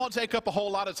Won't take up a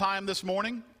whole lot of time this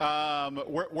morning.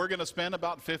 We're going to spend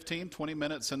about 15, 20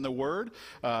 minutes in the Word.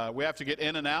 We have to get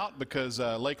in and out because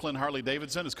Lakeland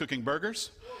Harley-Davidson is cooking burgers.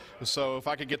 So if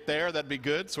I could get there, that'd be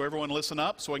good. So everyone listen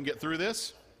up so I can get through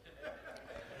this.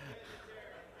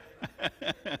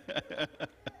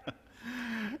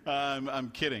 I'm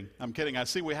kidding. I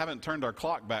see we haven't turned our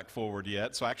clock back forward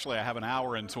yet. So actually I have an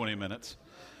hour and 20 minutes.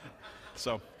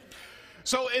 So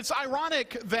it's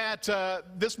ironic that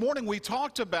this morning we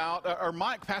talked about,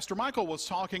 Pastor Michael was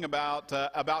talking about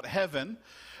heaven,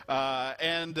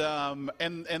 and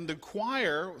the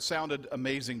choir sounded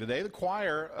amazing today. The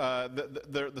choir,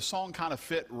 the song kind of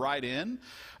fit right in,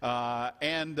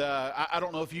 and I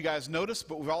don't know if you guys noticed,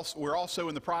 but we're also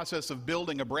in the process of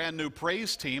building a brand new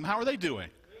praise team. How are they doing?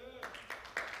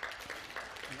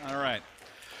 All right,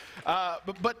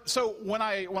 but so when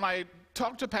I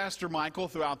talk to Pastor Michael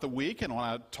throughout the week, and when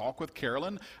I talk with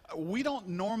Carolyn, we don't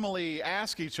normally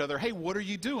ask each other, "Hey, what are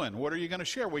you doing? What are you going to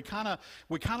share?" We kind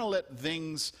of let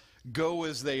things go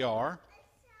as they are,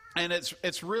 and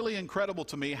it's really incredible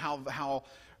to me how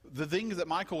the things that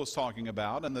Michael was talking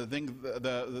about and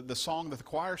the song that the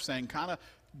choir sang kind of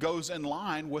goes in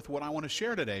line with what I want to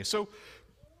share today. So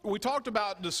we talked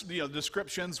about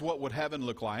descriptions, what would heaven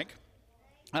look like.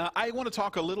 I want to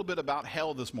talk a little bit about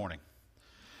hell this morning.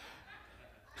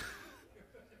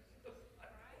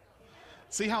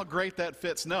 See how great that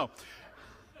fits? No.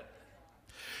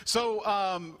 So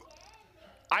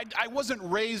I wasn't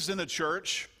raised in a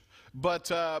church,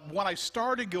 but when I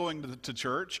started going to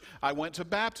church, I went to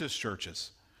Baptist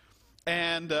churches.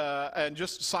 And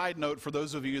just a side note for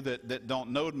those of you that don't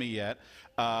know me yet,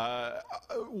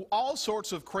 all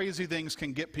sorts of crazy things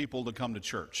can get people to come to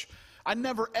church. I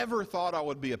never ever thought I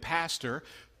would be a pastor.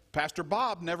 Pastor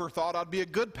Bob never thought I'd be a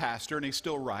good pastor, and he's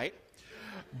still right.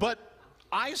 But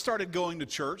I started going to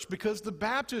church because the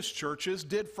Baptist churches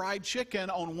did fried chicken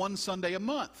on one Sunday a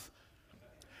month.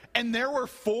 And there were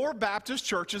 4 Baptist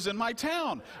churches in my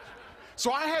town.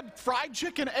 So I had fried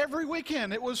chicken every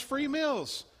weekend. It was free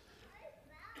meals.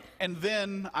 And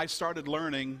then I started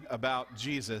learning about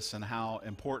Jesus and how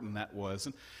important that was.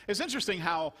 And it's interesting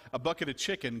how a bucket of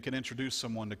chicken can introduce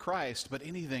someone to Christ, but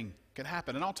anything can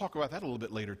happen. And I'll talk about that a little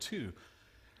bit later too.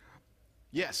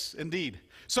 Yes, indeed.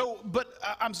 So, but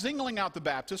I'm singling out the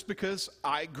Baptists because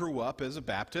I grew up as a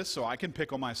Baptist, so I can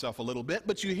pick on myself a little bit.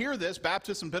 But you hear this,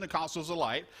 Baptists and Pentecostals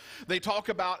alike, they talk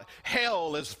about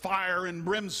hell as fire and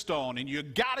brimstone, and you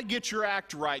got to get your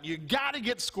act right. You got to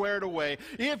get squared away.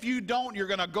 If you don't, you're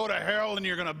going to go to hell and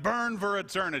you're going to burn for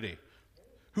eternity.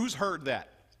 Who's heard that?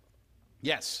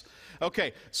 Yes.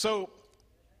 Okay, so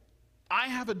I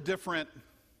have a different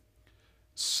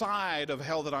side of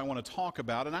hell that I want to talk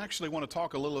about, and I actually want to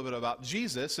talk a little bit about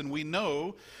Jesus. And we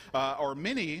know, or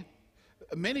many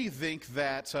think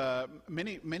that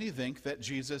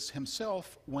Jesus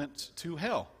himself went to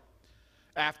hell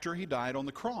after he died on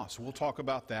the cross. We'll talk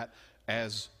about that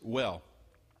as well.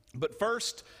 But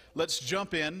first, let's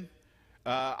jump in.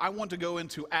 I want to go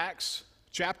into Acts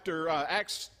chapter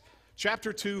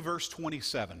 2, verse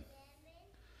 27.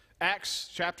 Acts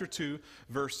chapter 2,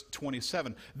 verse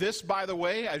 27. This, by the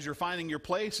way, as you're finding your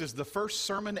place, is the first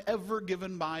sermon ever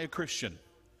given by a Christian.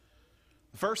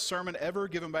 The first sermon ever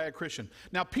given by a Christian.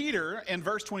 Now, Peter, in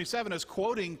verse 27, is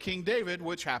quoting King David,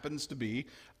 which happens to be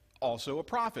also a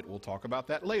prophet. We'll talk about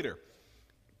that later.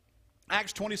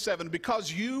 Acts 27,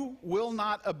 because you will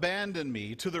not abandon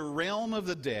me to the realm of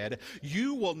the dead,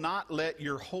 you will not let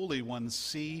your Holy One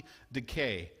see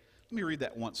decay. Let me read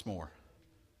that once more.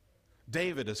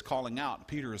 David is calling out,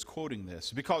 Peter is quoting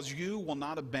this, because you will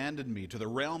not abandon me to the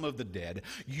realm of the dead,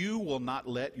 you will not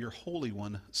let your Holy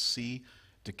One see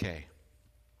decay.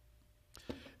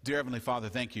 Dear Heavenly Father,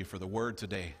 thank you for the word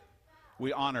today.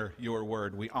 We honor your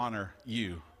word. We honor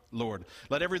you, Lord.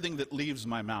 Let everything that leaves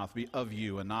my mouth be of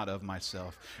you and not of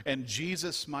myself. In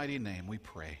Jesus' mighty name we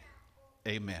pray.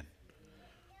 Amen.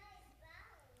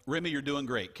 Remy, you're doing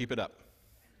great. Keep it up.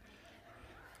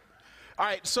 All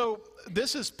right, so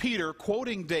this is Peter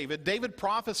quoting David. David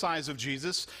prophesies of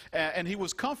Jesus, and he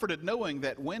was comforted knowing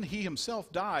that when he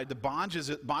himself died, the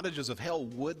bondages of hell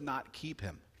would not keep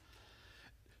him.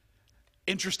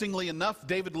 Interestingly enough,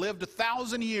 David lived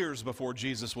 1,000 years before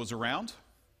Jesus was around.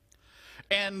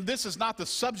 And this is not the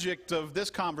subject of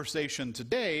this conversation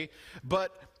today,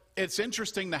 but it's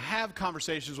interesting to have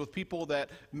conversations with people that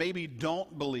maybe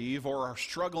don't believe or are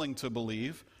struggling to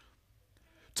believe,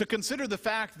 to consider the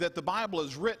fact that the Bible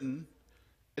is written,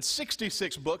 it's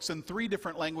 66 books in 3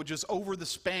 different languages over the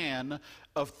span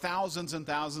of thousands and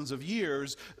thousands of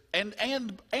years. And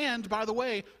by the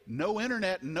way, no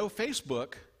internet and no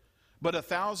Facebook, but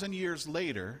 1,000 years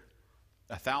later,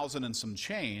 1,000 and some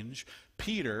change,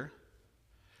 Peter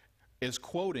is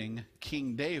quoting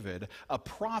King David, a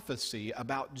prophecy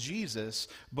about Jesus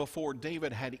before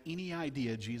David had any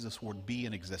idea Jesus would be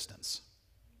in existence.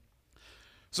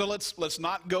 So let's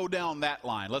not go down that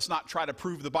line. Let's not try to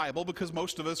prove the Bible, because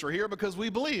most of us are here because we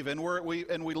believe and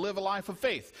we live a life of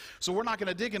faith. So we're not going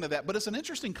to dig into that. But it's an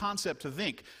interesting concept to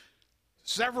think.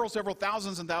 Several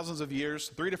thousands and thousands of years,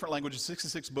 3 different languages,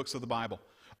 66 books of the Bible,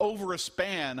 over a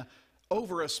span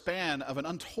of an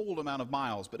untold amount of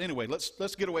miles. But anyway,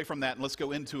 let's get away from that and let's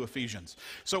go into Ephesians.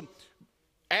 So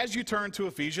as you turn to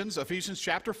Ephesians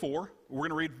chapter 4, we're going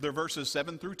to read the verses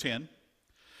 7 through 10.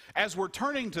 As we're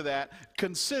turning to that,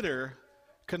 consider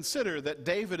that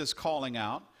David is calling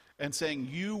out and saying,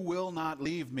 you will not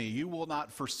leave me, you will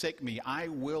not forsake me, I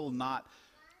will not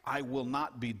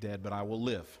be dead, but I will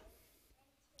live.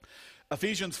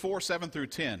 Ephesians 4, 7 through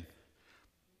 10.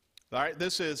 All right,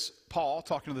 this is Paul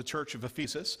talking to the church of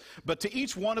Ephesus. But to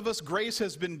each one of us grace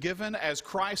has been given as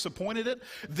Christ appointed it.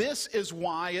 This is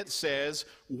why it says,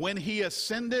 when he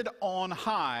ascended on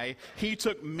high, he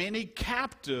took many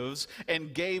captives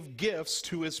and gave gifts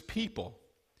to his people.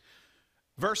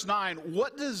 Verse 9,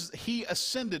 what does he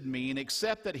ascended mean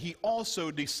except that he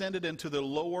also descended into the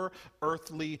lower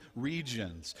earthly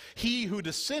regions? He who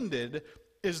descended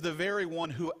is the very one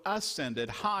who ascended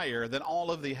higher than all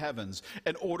of the heavens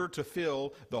in order to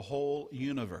fill the whole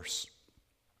universe.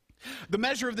 The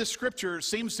measure of this scripture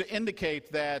seems to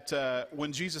indicate that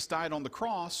when Jesus died on the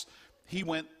cross, he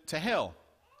went to hell.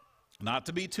 Not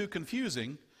to be too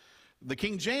confusing, the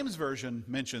King James Version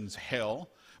mentions hell,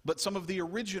 but some of the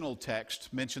original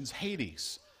text mentions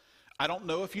Hades. I don't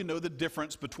know if you know the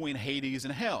difference between Hades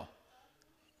and hell.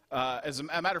 As a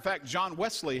matter of fact, John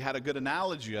Wesley had a good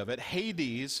analogy of it.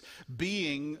 Hades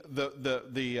being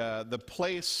the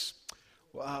place.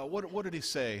 What did he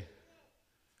say?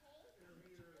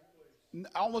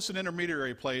 Almost an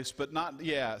intermediary place, but not.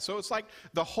 Yeah. So it's like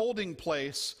the holding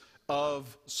place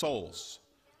of souls.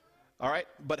 All right.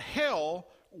 But hell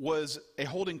was a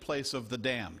holding place of the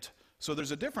damned. So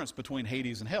there's a difference between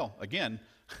Hades and hell. Again,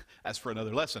 as for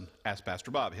another lesson, ask Pastor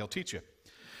Bob. He'll teach you.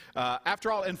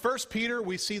 After all, in 1 Peter,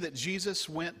 we see that Jesus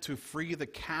went to free the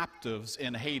captives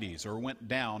in Hades, or went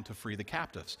down to free the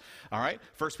captives. All right,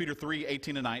 1 Peter 3,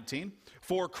 18 and 19.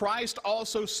 For Christ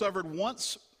also suffered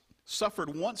once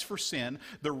for sin,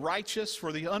 the righteous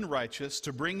for the unrighteous,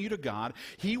 to bring you to God.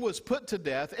 He was put to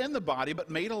death in the body, but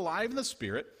made alive in the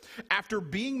spirit. After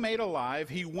being made alive,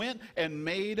 he went and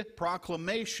made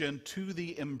proclamation to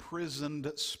the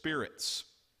imprisoned spirits.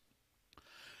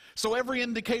 So every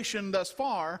indication thus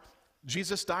far,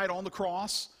 Jesus died on the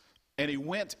cross, and he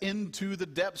went into the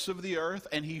depths of the earth,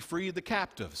 and he freed the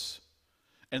captives.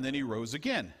 And then he rose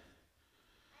again.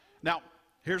 Now,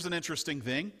 here's an interesting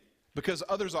thing, because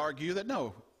others argue that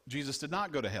no, Jesus did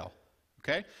not go to hell.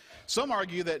 Okay? Some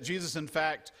argue that Jesus, in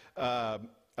fact,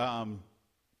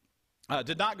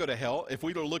 did not go to hell. If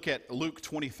we were to look at Luke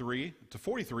 23 to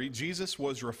 43, Jesus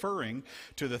was referring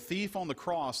to the thief on the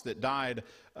cross that died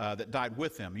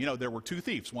with him. You know, there were 2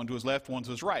 thieves, one to his left, one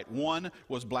to his right. One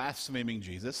was blaspheming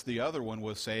Jesus. The other one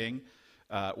was saying,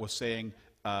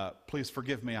 please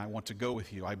forgive me, I want to go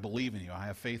with you. I believe in you. I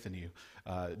have faith in you.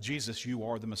 Jesus, you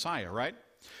are the Messiah, right?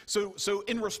 So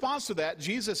in response to that,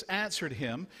 Jesus answered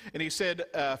him, and he said,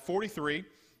 43,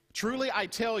 truly I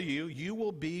tell you, you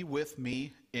will be with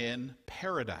me in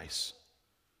paradise.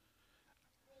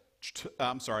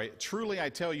 Truly I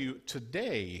tell you,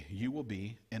 today you will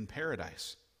be in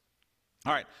paradise.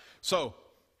 All right, so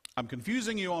I'm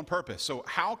confusing you on purpose. So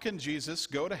how can Jesus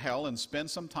go to hell and spend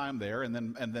some time there and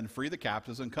then free the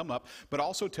captives and come up, but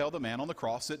also tell the man on the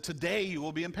cross that today you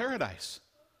will be in paradise?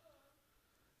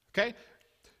 Okay,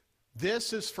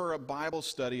 this is for a Bible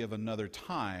study of another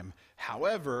time.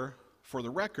 However, for the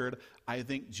record, I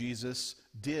think Jesus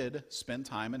did spend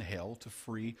time in hell to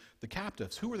free the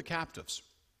captives. Who were the captives?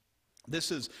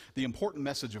 This is the important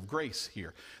message of grace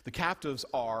here. The captives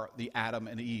are the Adam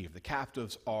and Eve. The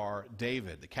captives are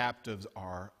David. The captives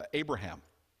are Abraham.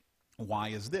 Why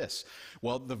is this?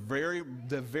 Well, the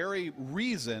very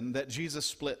reason that Jesus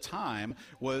split time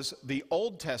was the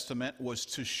Old Testament was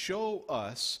to show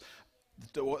us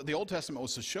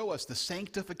the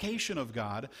sanctification of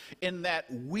God, in that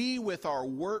we with our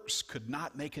works could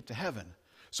not make it to heaven.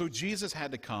 So Jesus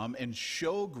had to come and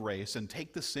show grace and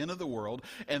take the sin of the world,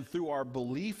 and through our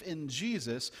belief in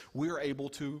Jesus, we're able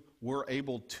to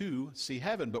see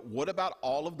heaven. But what about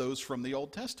all of those from the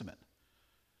Old Testament?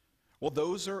 Well,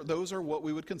 those are what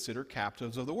we would consider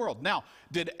captives of the world. Now,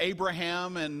 did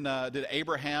Abraham and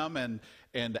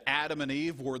Adam and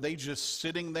Eve, were they just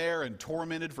sitting there and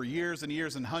tormented for years and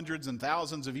years and hundreds and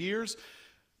thousands of years?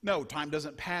 No, time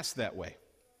doesn't pass that way.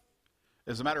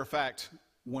 As a matter of fact,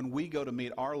 when we go to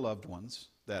meet our loved ones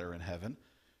that are in heaven,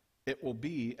 it will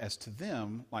be as to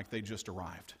them like they just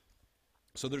arrived.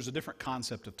 So there's a different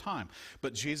concept of time.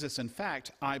 But Jesus, in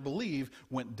fact, I believe,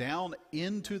 went down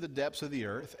into the depths of the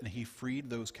earth and he freed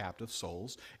those captive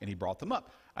souls and he brought them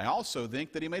up. I also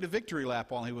think that he made a victory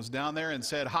lap while he was down there and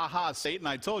said, "Ha ha, Satan,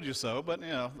 I told you so." But,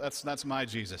 that's my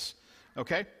Jesus.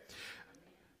 Okay?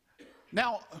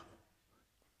 Now,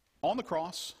 on the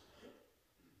cross,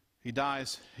 he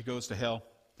dies, he goes to hell.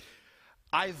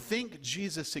 I think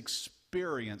Jesus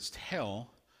experienced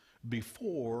hell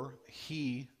before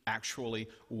he actually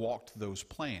walked those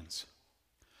plains.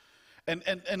 And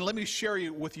let me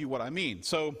share with you what I mean.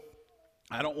 So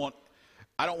I don't want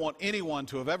anyone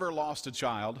to have ever lost a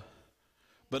child,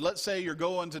 but let's say you're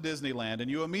going to Disneyland and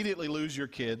you immediately lose your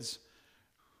kids,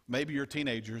 maybe you're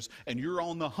teenagers, and you're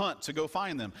on the hunt to go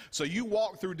find them. So you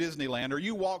walk through Disneyland or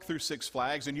you walk through Six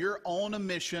Flags and you're on a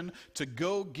mission to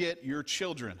go get your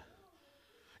children.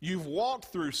 You've walked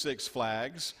through Six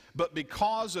Flags, but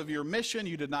because of your mission,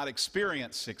 you did not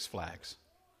experience Six Flags.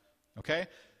 Okay?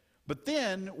 But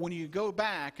then, when you go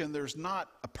back and there's not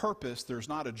a purpose, there's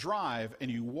not a drive, and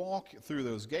you walk through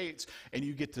those gates, and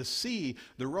you get to see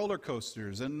the roller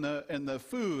coasters and the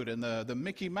food and the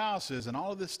Mickey Mouses and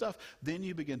all of this stuff, then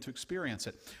you begin to experience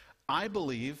it. I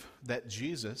believe that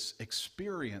Jesus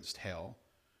experienced hell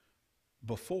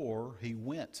before he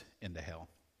went into hell.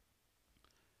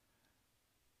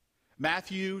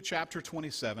 Matthew chapter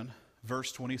 27,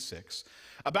 verse 26.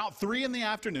 About 3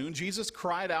 p.m, Jesus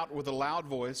cried out with a loud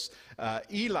voice,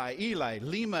 "Eli, Eli,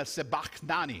 lema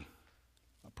sabachthani."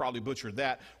 I probably butchered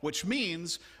that, which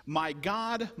means, my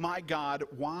God,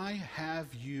 why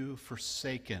have you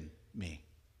forsaken me?"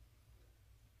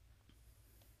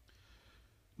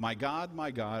 My God,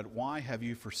 why have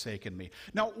you forsaken me?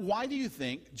 Now, why do you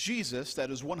think Jesus,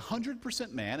 that is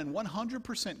 100% man and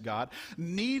 100% God,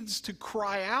 needs to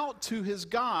cry out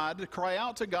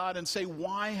to God and say,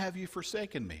 "Why have you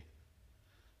forsaken me?"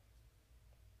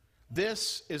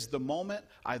 This is the moment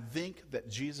I think that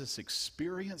Jesus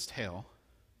experienced hell,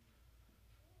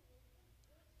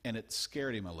 and it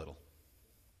scared him a little.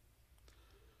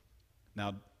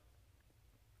 Now,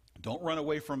 don't run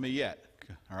away from me yet,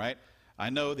 all right? I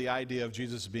know the idea of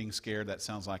Jesus being scared, that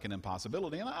sounds like an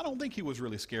impossibility, and I don't think he was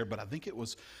really scared, but I think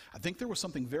there was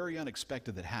something very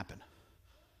unexpected that happened.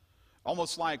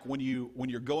 Almost like when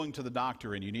you're going to the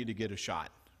doctor and you need to get a shot,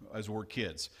 as we're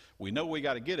kids. We know we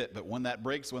got to get it, but when that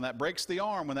breaks the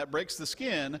arm, when that breaks the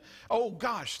skin, oh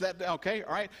gosh, okay,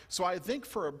 all right. So I think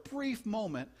for a brief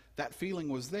moment that feeling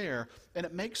was there, and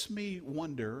it makes me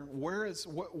wonder,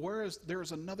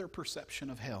 there's another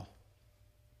perception of hell.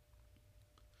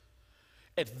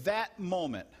 At that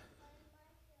moment,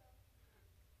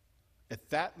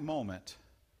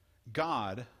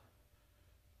 God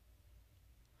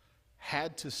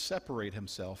had to separate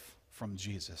himself from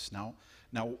Jesus. Now,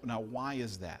 why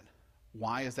is that?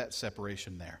 Why is that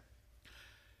separation there?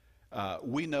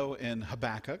 We know in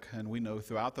Habakkuk, and we know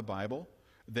throughout the Bible,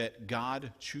 that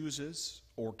God chooses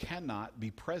or cannot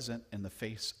be present in the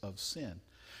face of sin.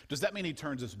 Does that mean he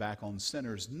turns his back on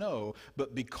sinners? No,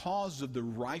 but because of the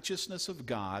righteousness of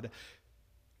God,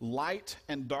 light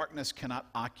and darkness cannot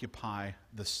occupy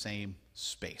the same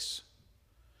space.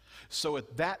 So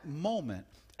at that moment,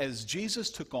 as Jesus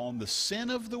took on the sin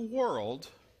of the world,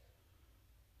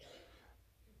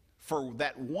 for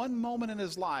that one moment in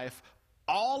his life,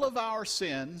 all of our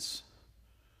sins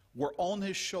were on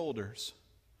his shoulders,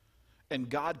 and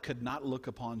God could not look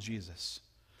upon Jesus.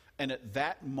 And at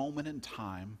that moment in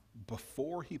time,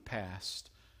 before he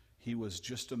passed, he was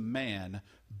just a man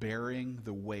bearing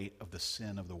the weight of the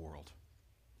sin of the world,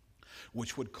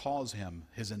 which would cause him,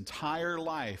 his entire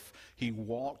life, he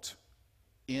walked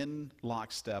in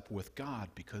lockstep with God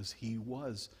because he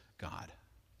was God.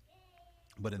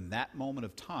 But in that moment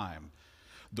of time,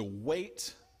 the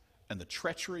weight and the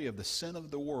treachery of the sin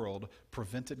of the world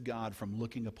prevented God from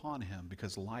looking upon him,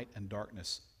 because light and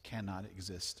darkness cannot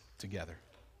exist together.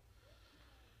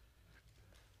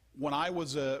 When I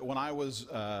was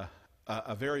a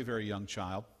very, very young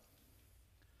child,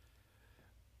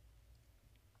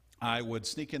 I would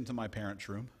sneak into my parents'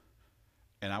 room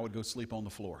and I would go sleep on the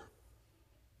floor.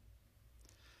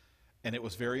 And it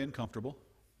was very uncomfortable,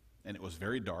 and it was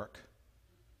very dark,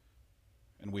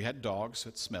 and we had dogs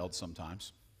that smelled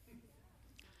sometimes.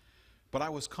 But I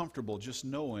was comfortable just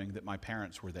knowing that my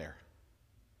parents were there.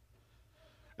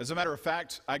 As a matter of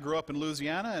fact, I grew up in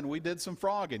Louisiana, and we did some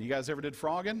frogging. You guys ever did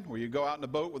frogging? Where you go out in a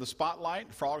boat with a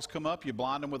spotlight, frogs come up, you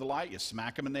blind them with a light, you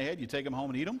smack them in the head, you take them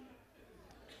home and eat them?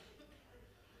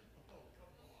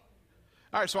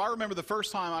 All right, so I remember the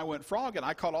first time I went frogging,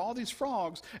 I caught all these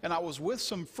frogs, and I was with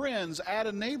some friends at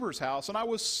a neighbor's house, and I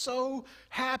was so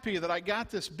happy that I got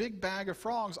this big bag of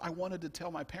frogs. I wanted to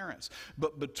tell my parents.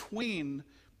 But between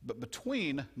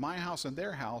my house and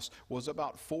their house was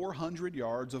about 400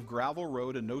 yards of gravel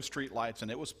road and no street lights,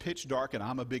 and it was pitch dark, and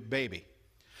I'm a big baby.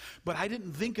 But I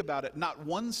didn't think about it not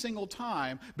one single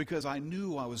time because I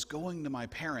knew I was going to my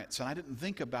parents, and I didn't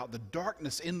think about the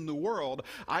darkness in the world.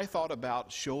 I thought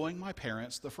about showing my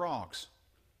parents the frogs.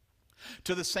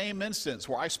 To the same instance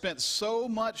where I spent so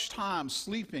much time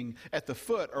sleeping at the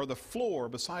foot or the floor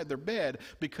beside their bed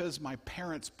because my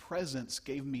parents' presence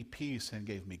gave me peace and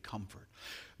gave me comfort.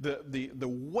 The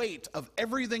weight of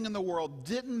everything in the world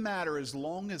didn't matter as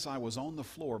long as I was on the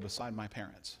floor beside my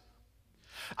parents.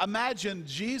 Imagine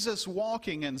Jesus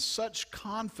walking in such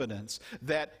confidence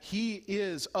that he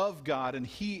is of God and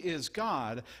he is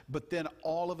God, but then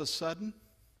all of a sudden,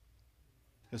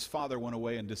 his father went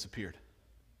away and disappeared.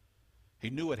 He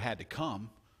knew it had to come.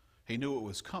 He knew it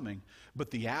was coming,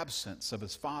 but the absence of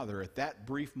his father at that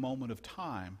brief moment of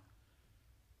time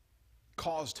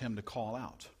caused him to call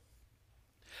out.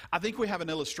 I think we have an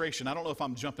illustration. I don't know if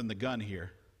I'm jumping the gun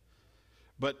here,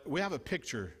 but we have a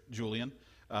picture, Julian.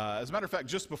 As a matter of fact,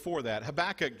 just before that,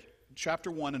 Habakkuk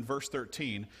chapter 1 and verse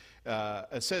 13,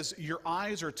 it says, "Your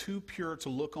eyes are too pure to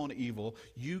look on evil.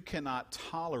 You cannot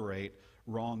tolerate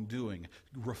wrongdoing,"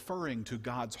 referring to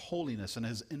God's holiness and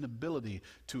his inability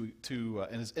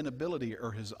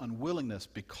or his unwillingness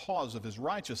because of his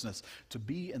righteousness to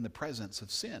be in the presence of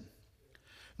sin.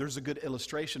 There's a good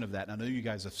illustration of that, and I know you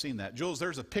guys have seen that. Jules,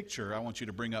 there's a picture I want you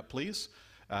to bring up, please,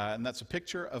 and that's a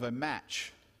picture of a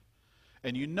match.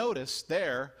 And you notice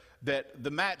there that the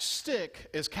matchstick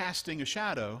is casting a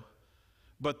shadow,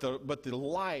 but the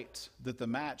light that the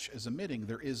match is emitting,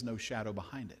 there is no shadow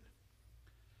behind it.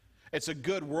 It's a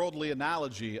good worldly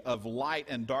analogy of light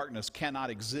and darkness cannot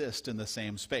exist in the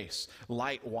same space.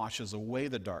 Light washes away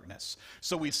the darkness.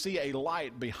 So we see a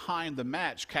light behind the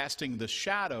match casting the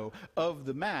shadow of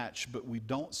the match, but we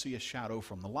don't see a shadow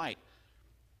from the light.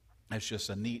 It's just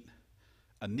a neat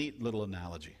little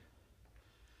analogy.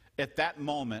 At that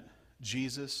moment,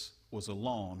 Jesus was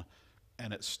alone,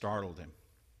 and it startled him.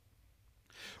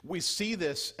 We see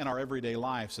this in our everyday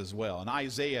lives as well. In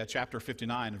Isaiah chapter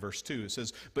 59 verse 2, it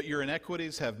says, "But your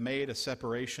iniquities have made a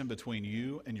separation between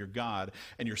you and your God,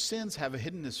 and your sins have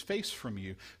hidden his face from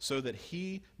you, so that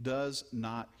he does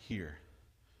not hear."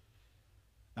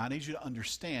 Now I need you to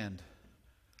understand,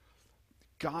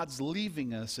 God's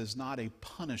leaving us is not a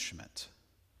punishment.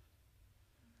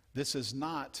 This is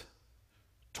not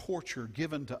torture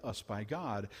given to us by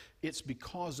God. It's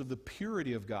because of the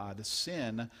purity of God.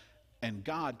 Sin and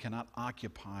God cannot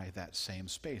occupy that same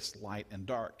space. Light and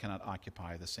dark cannot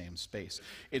occupy the same space.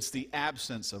 It's the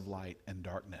absence of light and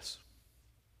darkness.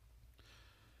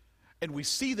 And we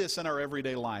see this in our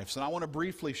everyday lives. And I want to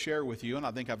briefly share with you, and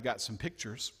I think I've got some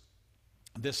pictures.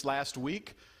 This last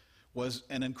week was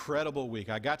an incredible week.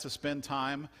 I got to spend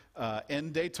time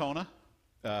in Daytona.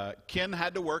 Ken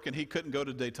had to work and he couldn't go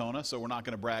to Daytona, so we're not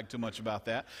going to brag too much about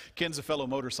that. Ken's a fellow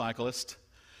motorcyclist.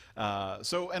 I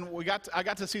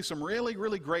got to see some really,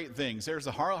 really great things. There's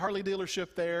the Harley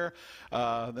dealership there.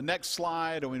 The next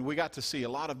slide, we got to see a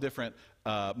lot of different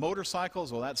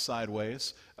motorcycles. Well, that's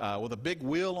sideways, with a big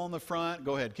wheel on the front.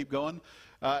 Go ahead, keep going.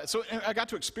 So I got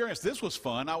to experience, this was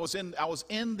fun. I was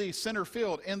in the center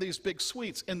field in these big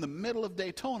suites in the middle of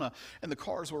Daytona, and the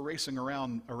cars were racing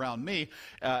around me.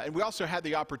 And we also had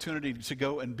the opportunity to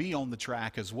go and be on the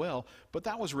track as well, but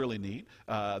that was really neat.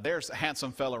 There's a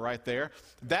handsome fella right there.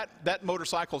 That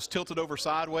motorcycle's tilted over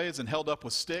sideways and held up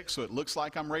with sticks, so it looks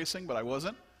like I'm racing, but I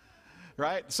wasn't.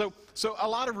 Right? So a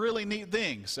lot of really neat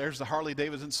things. There's the Harley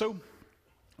Davidson. So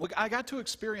I got to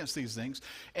experience these things,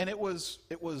 and it was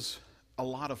a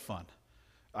lot of fun.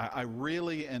 I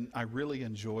really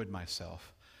enjoyed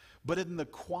myself. But in the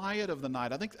quiet of the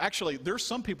night, I think actually there's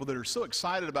some people that are so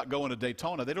excited about going to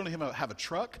Daytona, they don't even have a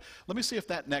truck. Let me see if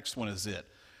that next one is it.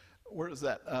 Where is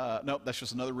that? Nope, that's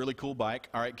just another really cool bike.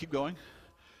 All right, keep going.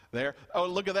 There. Oh,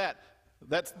 look at that.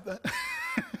 That's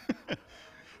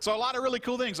So a lot of really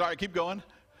cool things. All right, keep going.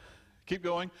 Keep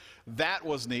going. That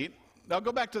was neat. Now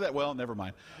go back to that. Well, never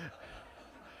mind.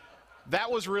 That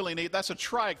was really neat. That's a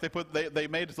trike. They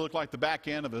made it to look like the back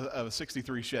end of a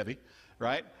 63 Chevy,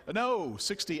 right? No,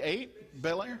 68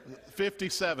 Bel Air?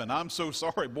 57. I'm so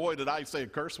sorry. Boy, did I say a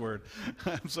curse word.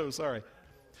 I'm so sorry.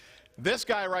 This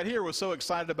guy right here was so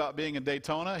excited about being in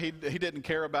Daytona. He didn't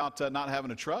care about not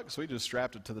having a truck, so he just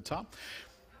strapped it to the top.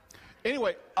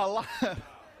 Anyway,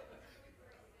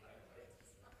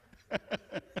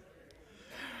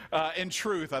 In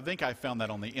truth, I think I found that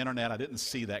on the internet. I didn't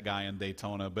see that guy in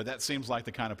Daytona, but that seems like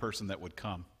the kind of person that would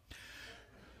come.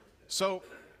 So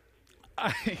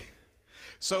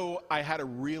I had a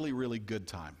really, really good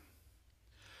time.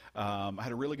 I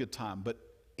had a really good time, but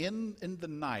in the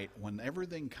night when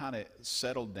everything kind of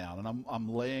settled down, and I'm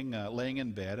laying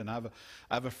in bed, and I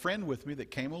have a friend with me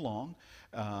that came along,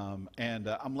 and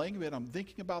I'm laying in bed. I'm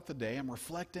thinking about the day. I'm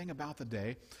reflecting about the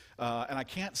day, and I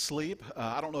can't sleep.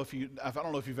 I don't know if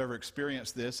you've ever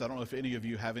experienced this. I don't know if any of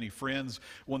you have any friends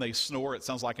when they snore. It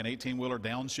sounds like an 18-wheeler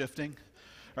downshifting.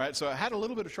 All right, so I had a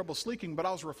little bit of trouble sleeping, but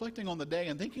I was reflecting on the day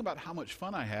and thinking about how much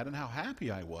fun I had and how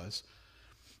happy I was.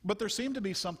 But there seemed to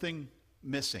be something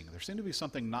missing. There seemed to be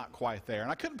something not quite there. And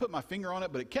I couldn't put my finger on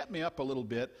it, but it kept me up a little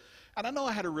bit. And I know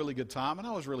I had a really good time, and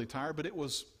I was really tired, but it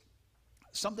was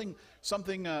something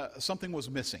was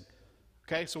missing.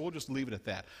 Okay, so we'll just leave it at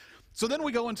that. So then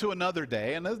we go into another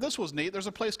day, and this was neat. There's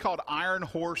a place called Iron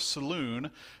Horse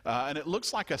Saloon, and it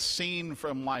looks like a scene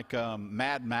from like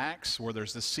Mad Max, where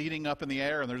there's this seating up in the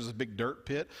air, and there's this big dirt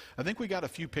pit. I think we got a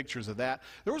few pictures of that.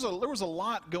 There was a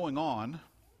lot going on.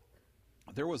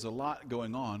 There was a lot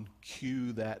going on.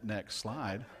 Cue that next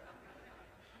slide.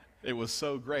 It was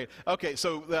so great. Okay,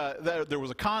 so there was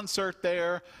a concert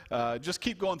there. Just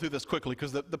keep going through this quickly,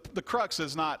 because the crux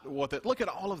is not what look at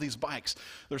all of these bikes.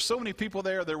 There's so many people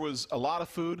there. There was a lot of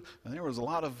food, and there's a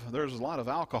lot of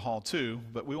alcohol too,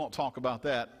 but we won't talk about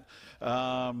that.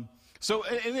 So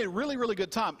a really, really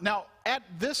good time. Now, at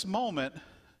this moment,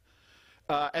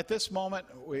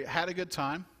 we had a good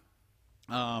time.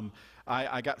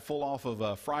 I got full off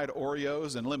of fried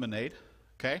Oreos and lemonade.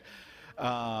 Okay.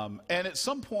 And at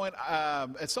some point I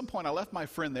left my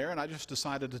friend there, and I just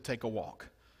decided to take a walk.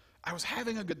 I was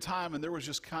having a good time, and there was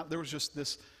just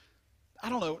this, I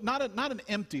don't know, not an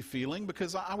empty feeling,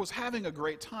 because I was having a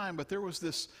great time, but there was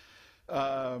this,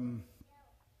 I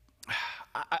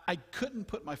couldn't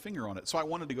put my finger on it, so I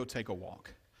wanted to go take a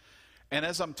walk. And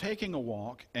as I'm taking a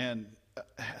walk,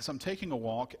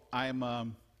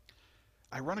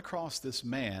 I run across this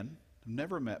man I've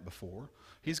never met before.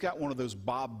 He's got one of those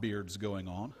bob beards going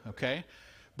on, okay?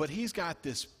 But he's got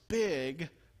this big,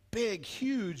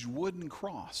 huge wooden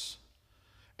cross.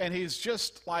 And he's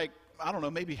just like, I don't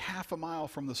know, maybe half a mile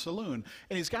from the saloon.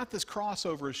 And he's got this cross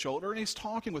over his shoulder, and he's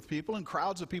talking with people, and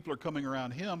crowds of people are coming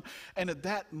around him. And at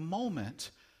that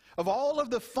moment, of all of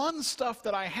the fun stuff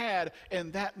that I had,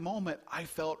 in that moment, I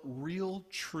felt real,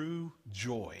 true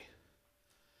joy.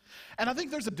 And I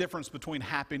think there's a difference between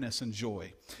happiness and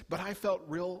joy. But I felt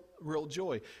real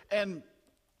joy. And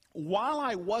while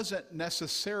I wasn't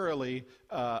necessarily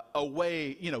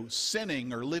away,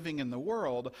 sinning or living in the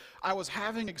world, I was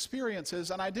having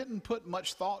experiences, and I didn't put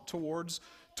much thought towards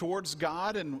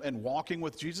God and walking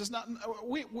with Jesus. Now,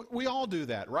 we all do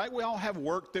that, right? We all have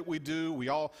work that we do. We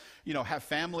all, have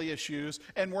family issues,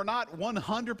 and we're not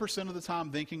 100% of the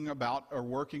time thinking about or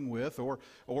working with or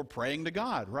praying to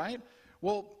God, right?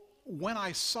 Well, when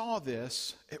I saw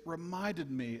this, it reminded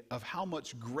me of how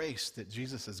much grace that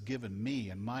Jesus has given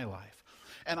me in my life.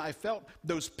 And I felt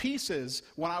those pieces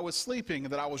when I was sleeping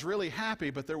that I was really happy,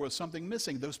 but there was something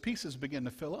missing. Those pieces began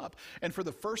to fill up. And for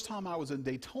the first time I was in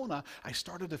Daytona, I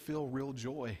started to feel real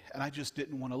joy, and I just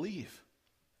didn't want to leave.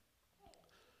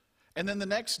 And then the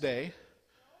next day,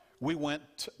 we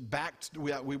went to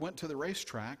the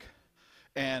racetrack.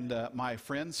 And my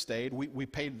friend stayed. We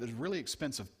paid this really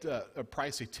expensive, a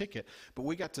pricey ticket, but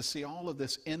we got to see all of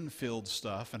this infield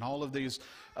stuff and all of these.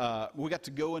 We got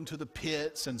to go into the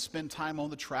pits and spend time on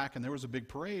the track, and there was a big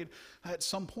parade. At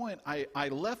some point, I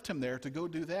left him there to go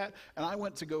do that, and I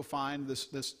went to go find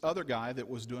this other guy that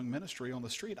was doing ministry on the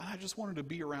street. I just wanted to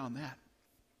be around that.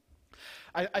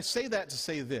 I say that to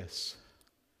say this.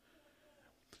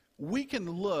 We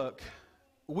can look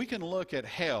at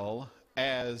hell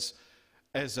as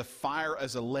a fire,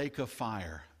 as a lake of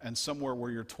fire, and somewhere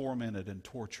where you're tormented and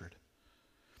tortured.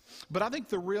 But I think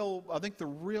the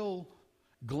real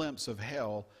glimpse of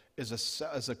hell is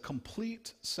a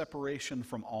complete separation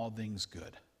from all things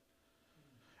good.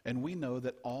 And we know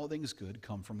that all things good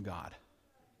come from God.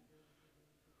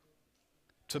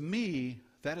 To me,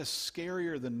 that is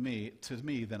scarier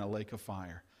than a lake of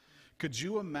fire. Could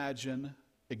you imagine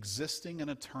existing in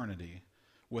eternity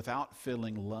without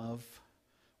feeling love,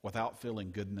 without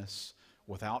feeling goodness,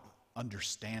 without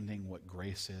understanding what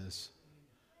grace is?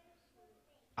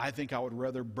 I think I would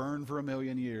rather burn for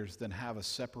 1,000,000 years than have a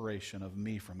separation of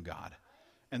me from God.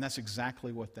 And that's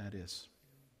exactly what that is.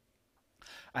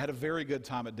 I had a very good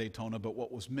time at Daytona, but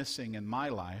what was missing in my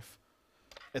life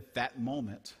at that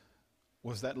moment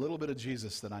was that little bit of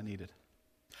Jesus that I needed.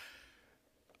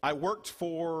 I worked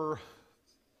for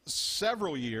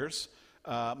several years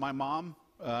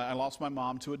I lost my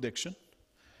mom to addiction,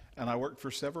 and I worked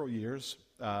for several years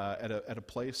at a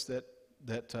place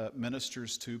that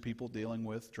ministers to people dealing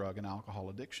with drug and alcohol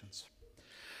addictions.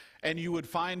 And you would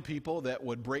find people that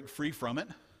would break free from it,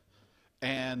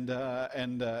 and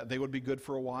they would be good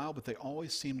for a while, but they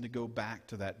always seem to go back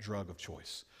to that drug of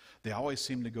choice. They always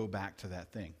seem to go back to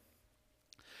that thing.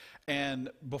 And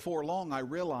before long, I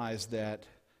realized that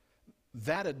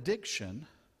addiction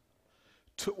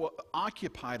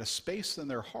occupied a space in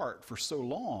their heart for so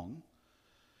long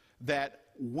that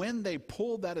when they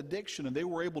pulled that addiction and they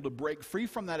were able to break free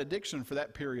from that addiction for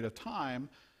that period of time,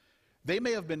 they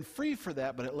may have been free for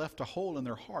that, but it left a hole in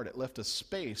their heart. It left a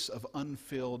space of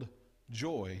unfilled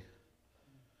joy.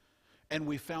 And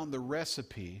we found the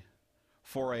recipe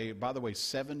for by the way,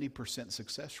 70%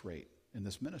 success rate in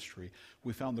this ministry.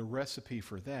 We found the recipe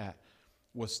for that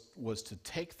was to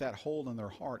take that hole in their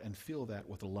heart and fill that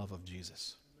with the love of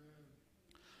Jesus.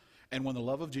 And when the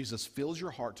love of Jesus fills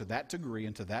your heart to that degree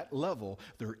and to that level,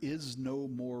 there is no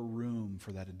more room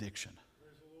for that addiction.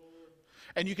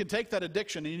 And you can take that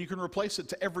addiction and you can replace it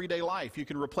to everyday life. You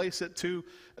can replace it to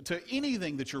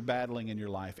anything that you're battling in your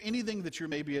life, anything that you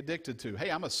may be addicted to. Hey,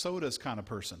 I'm a sodas kind of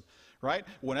person, right?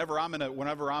 Whenever I'm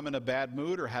in a bad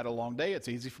mood or had a long day, it's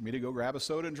easy for me to go grab a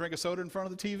soda and drink a soda in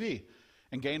front of the TV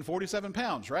and gain 47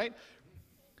 pounds, right?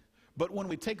 But when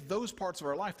we take those parts of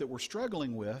our life that we're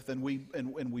struggling with and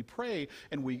we pray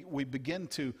and we begin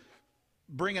to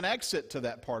bring an exit to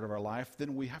that part of our life,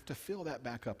 then we have to fill that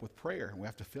back up with prayer. And we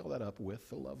have to fill that up with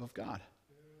the love of God.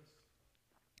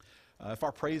 If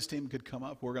our praise team could come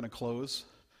up, we're going to close.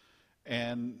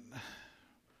 And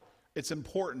it's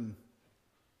important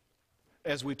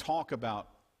as we talked about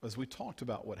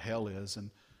what hell is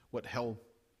and what hell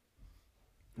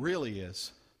really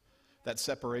is, that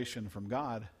separation from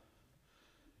God,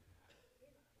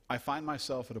 I find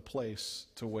myself at a place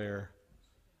to where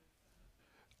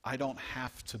I don't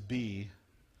have to be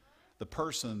the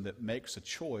person that makes a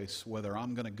choice whether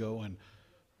I'm going to go and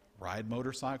ride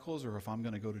motorcycles or if I'm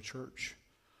going to go to church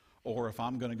or if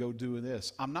I'm going to go do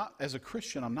this. As a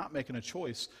Christian, I'm not making a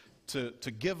choice to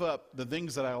give up the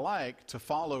things that I like to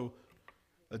follow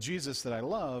a Jesus that I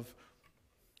love.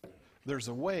 There's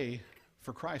a way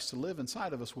for Christ to live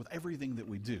inside of us with everything that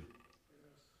we do.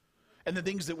 And the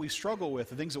things that we struggle with,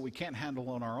 the things that we can't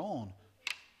handle on our own,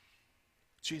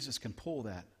 Jesus can pull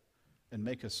that and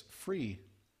make us free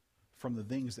from the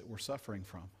things that we're suffering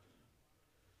from.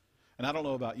 And I don't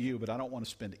know about you, but I don't want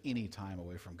to spend any time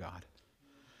away from God.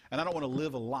 And I don't want to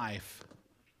live a life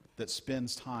that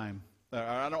spends time,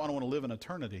 I don't want to live an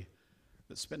eternity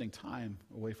that's spending time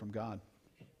away from God.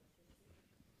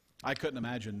 I couldn't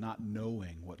imagine not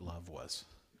knowing what love was.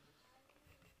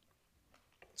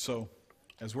 So,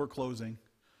 as we're closing,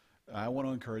 I want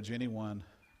to encourage anyone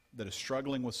that is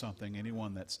struggling with something,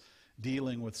 anyone that's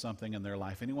dealing with something in their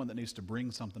life, anyone that needs to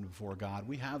bring something before God.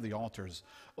 We have the altars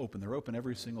open. They're open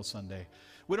every single Sunday.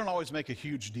 We don't always make a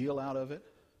huge deal out of it,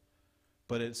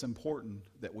 but it's important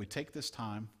that we take this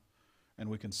time and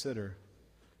we consider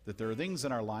that there are things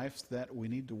in our lives that we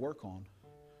need to work on.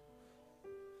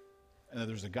 And that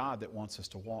there's a God that wants us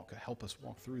to help us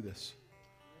walk through this.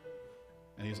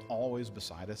 And He's always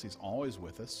beside us. He's always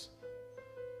with us.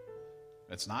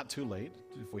 It's not too late.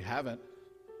 If we haven't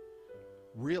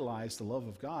realized the love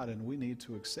of God and we need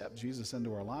to accept Jesus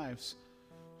into our lives,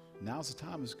 now's the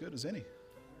time as good as any.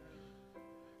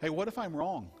 Hey, what if I'm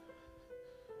wrong?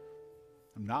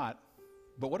 I'm not.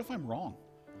 But what if I'm wrong?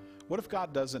 What if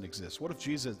God doesn't exist? What if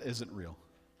Jesus isn't real?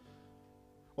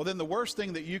 Well, then the worst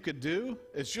thing that you could do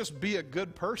is just be a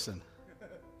good person.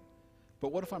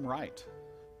 But what if I'm right?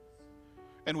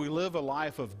 And we live a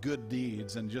life of good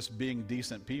deeds and just being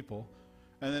decent people,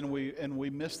 and then we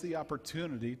miss the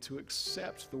opportunity to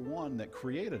accept the one that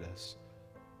created us.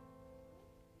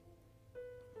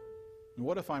 And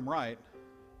what if I'm right?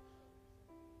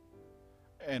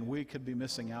 And we could be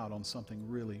missing out on something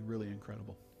really, really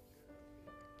incredible.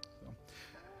 So,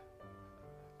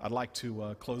 I'd like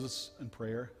to close this in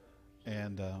prayer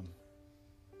and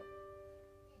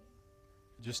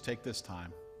just take this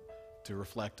time to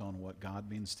reflect on what God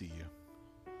means to you.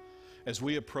 As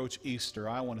we approach Easter,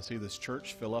 I want to see this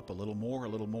church fill up a little more, a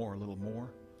little more, a little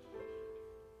more.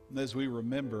 And as we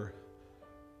remember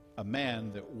a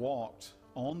man that walked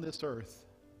on this earth,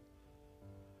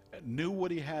 knew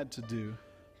what he had to do,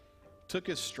 took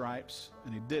his stripes,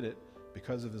 and he did it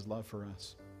because of his love for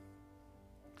us.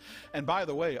 And by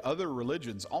the way, other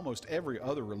religions, almost every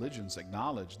other religion's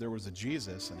acknowledged there was a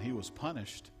Jesus and he was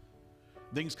punished.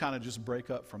 Things kind of just break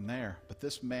up from there. But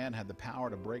this man had the power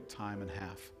to break time in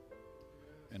half.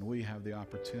 And we have the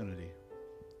opportunity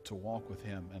to walk with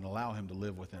him and allow him to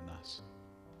live within us.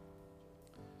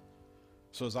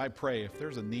 So as I pray, if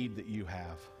there's a need that you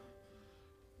have,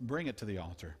 bring it to the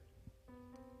altar.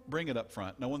 Bring it up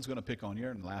front. No one's going to pick on you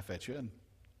and laugh at you. And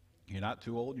you're not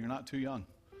too old, you're not too young.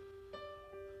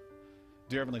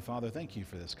 Dear Heavenly Father, thank you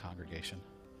for this congregation.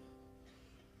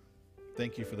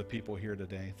 Thank you for the people here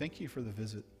today. Thank you for the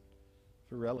visit,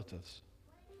 for relatives.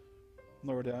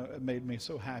 Lord, it made me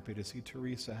so happy to see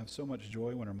Teresa have so much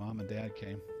joy when her mom and dad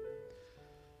came.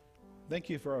 Thank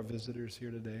you for our visitors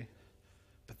here today,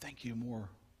 but thank you more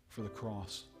for the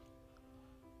cross.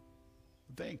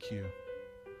 Thank you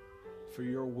for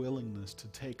your willingness to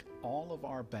take all of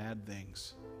our bad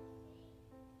things,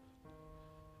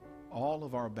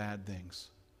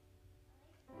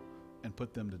 and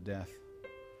put them to death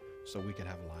so we can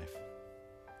have life.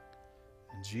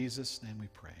 In Jesus' name we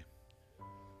pray.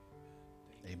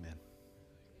 Amen.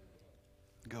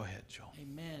 Go ahead, Joel.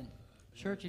 Amen. Church.